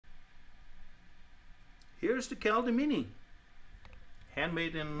here's the Kaldi Mini,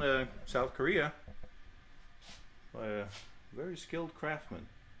 handmade in South Korea by a very skilled craftsman.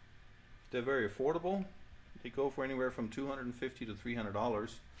 They're very affordable. They go for anywhere from $250 to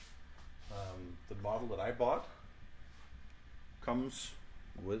 $300. The model that I bought comes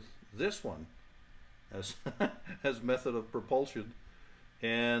with this one as as method of propulsion,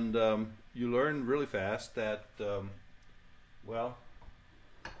 and you learn really fast that well,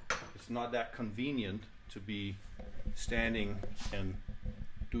 it's not that convenient to be standing and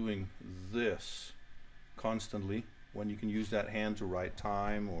doing this constantly when you can use that hand to write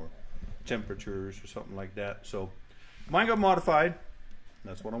time or temperatures or something like that. So mine got modified.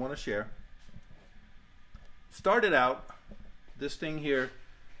 That's what I want to share. Started out, this thing here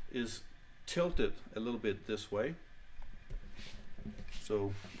is tilted a little bit this way.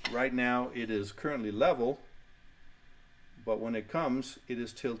 So right now it is currently level, but when it comes, it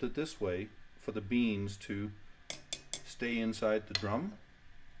is tilted this way for the beans to stay inside the drum.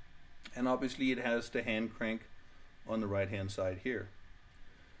 And obviously it has the hand crank on the right hand side here.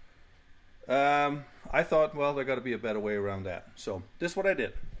 I thought, well, there got to be a better way around that. So this is what I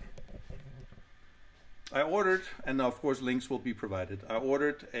did. I ordered, and now of course links will be provided, I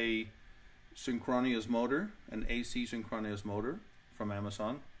ordered a synchronous motor, an AC synchronous motor from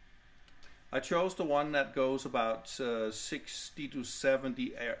Amazon. I chose the one that goes about 60 to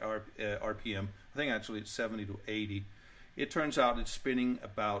 70 RPM. I think actually it's 70 to 80. It turns out it's spinning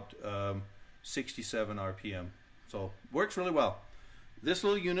about 67 RPM. So works really well. This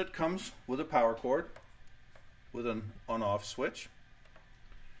little unit comes with a power cord with an on-off switch.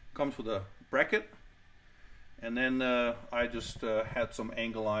 Comes with a bracket, and then I just had some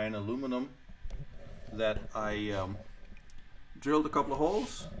angle iron aluminum that I drilled a couple of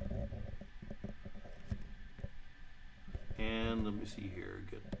holes. And let me see here,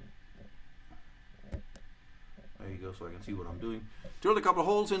 get there you go, so I can see what I'm doing. Drilled a couple of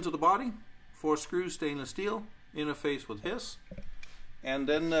holes into the body, 4 screws, stainless steel, interface with his. And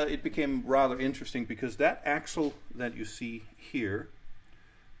then it became rather interesting because that axle that you see here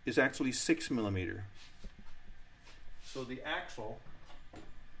is actually 6 millimeter. So the axle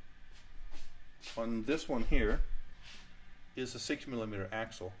on this one here is a 6 millimeter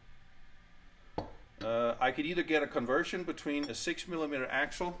axle. I could either get a conversion between a 6 millimeter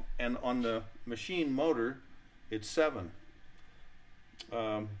axle, and on the machine motor it's 7.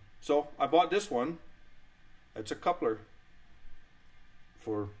 So I bought this one. It's a coupler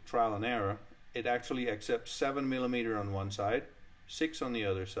for trial and error. It actually accepts 7 millimeter on one side, 6 on the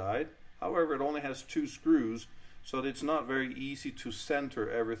other side. However, it only has 2 screws, so it's not very easy to center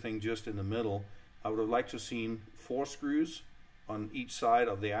everything just in the middle. I would have liked to have seen 4 screws on each side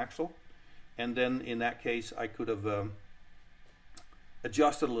of the axle, and then in that case I could have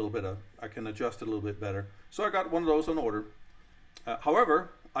adjusted a little bit. I can adjust it a little bit better. So I got one of those on order.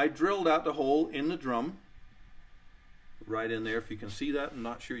 However, I drilled out the hole in the drum right in there, if you can see that. I'm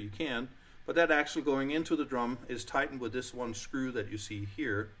not sure you can, but that axle going into the drum is tightened with this one screw that you see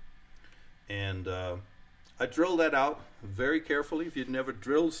here, and I drilled that out very carefully. If you've never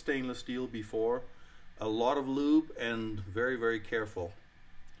drilled stainless steel before, a lot of lube and very, very careful.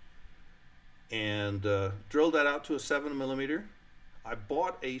 And drilled that out to a 7 millimeter. I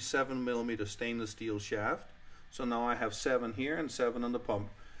bought a 7 millimeter stainless steel shaft, so now I have 7 here and 7 on the pump.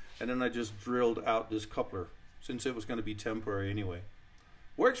 And then I just drilled out this coupler, since it was going to be temporary anyway.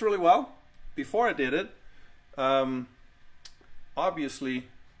 Works really well. Before I did it, obviously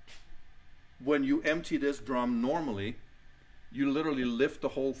when you empty this drum normally, you literally lift the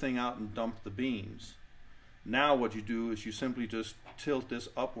whole thing out and dump the beans. Now what you do is you simply just tilt this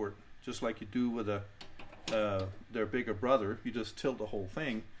upward, just like you do with their bigger brother. You just tilt the whole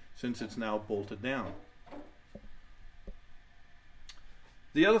thing since it's now bolted down.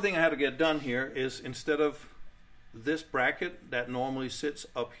 The other thing I had to get done here is, instead of this bracket that normally sits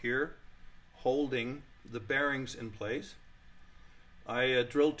up here holding the bearings in place, I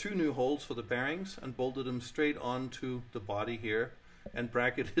drilled 2 new holes for the bearings and bolted them straight onto the body here, and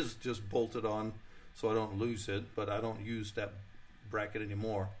bracket is just bolted on so I don't lose it, but I don't use that bracket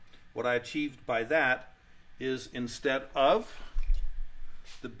anymore. What I achieved by that is, instead of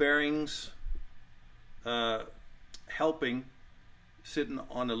the bearings helping sitting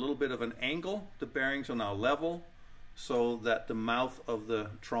on a little bit of an angle, the bearings are now level, so that the mouth of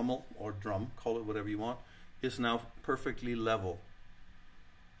the trommel or drum, call it whatever you want, is now perfectly level.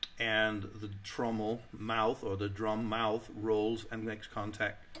 And the trommel mouth or the drum mouth rolls and makes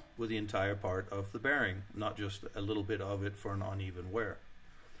contact with the entire part of the bearing, not just a little bit of it for an uneven wear.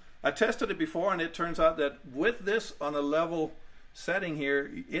 I tested it before, and it turns out that with this on a level setting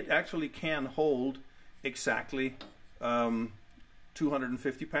here, it actually can hold exactly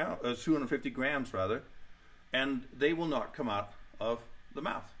 250 grams rather, and they will not come out of the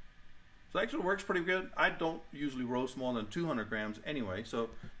mouth. So it actually works pretty good. I don't usually roast more than 200 grams anyway, so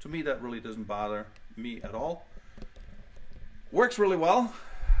to me that really doesn't bother me at all. Works really well.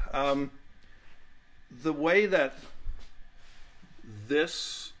 The way that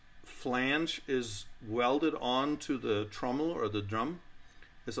this flange is welded onto the trommel or the drum,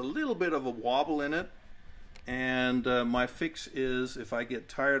 there's a little bit of a wobble in it, and my fix is, if I get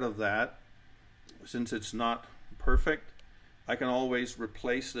tired of that, since it's not perfect, I can always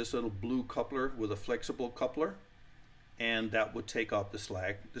replace this little blue coupler with a flexible coupler, and that would take off the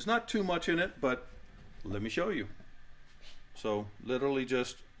slag. There's not too much in it, but let me show you. So literally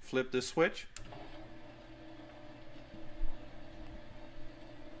just flip this switch,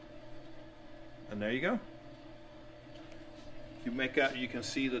 and there you go. If you make out, you can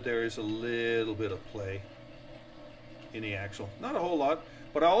see that there is a little bit of play in the axle. Not a whole lot,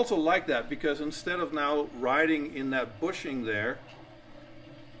 but I also like that because instead of now riding in that bushing there,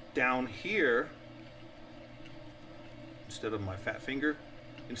 down here, instead of my fat finger,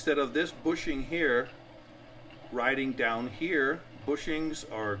 instead of this bushing here, riding down here, bushings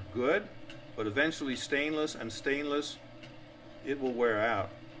are good, but eventually stainless, it will wear out.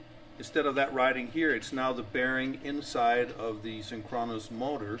 Instead of that riding here, it's now the bearing inside of the synchronous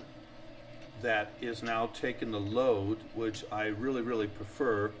motor that is now taking the load, which I really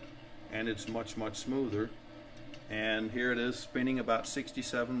prefer, and it's much smoother. And here it is spinning about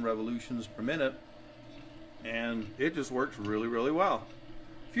 67 revolutions per minute, and it just works really well.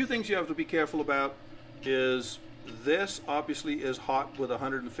 A few things you have to be careful about is this obviously is hot with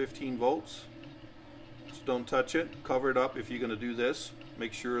 115 volts, so don't touch it. Cover it up if you're going to do this.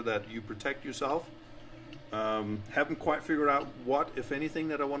 Make sure that you protect yourself. Haven't quite figured out what, if anything,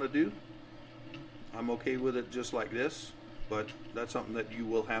 that I want to do. I'm okay with it just like this, but that's something that you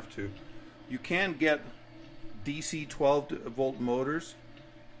will have to. You can get DC 12 volt motors.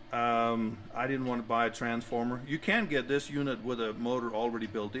 I didn't want to buy a transformer. You can get this unit with a motor already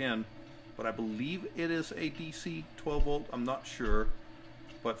built in, but I believe it is a DC 12 volt. I'm not sure,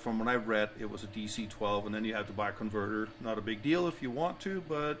 but from what I've read, it was a DC 12, and then you have to buy a converter. Not a big deal if you want to,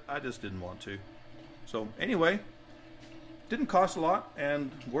 but I just didn't want to. So anyway, didn't cost a lot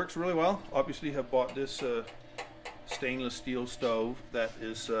and works really well. Obviously have bought this stainless steel stove that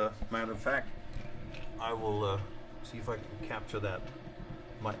is, matter of fact, I will see if I can capture that.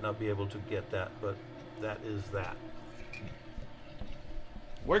 Might not be able to get that, but that is that.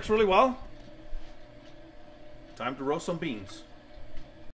 Works really well. Time to roast some beans.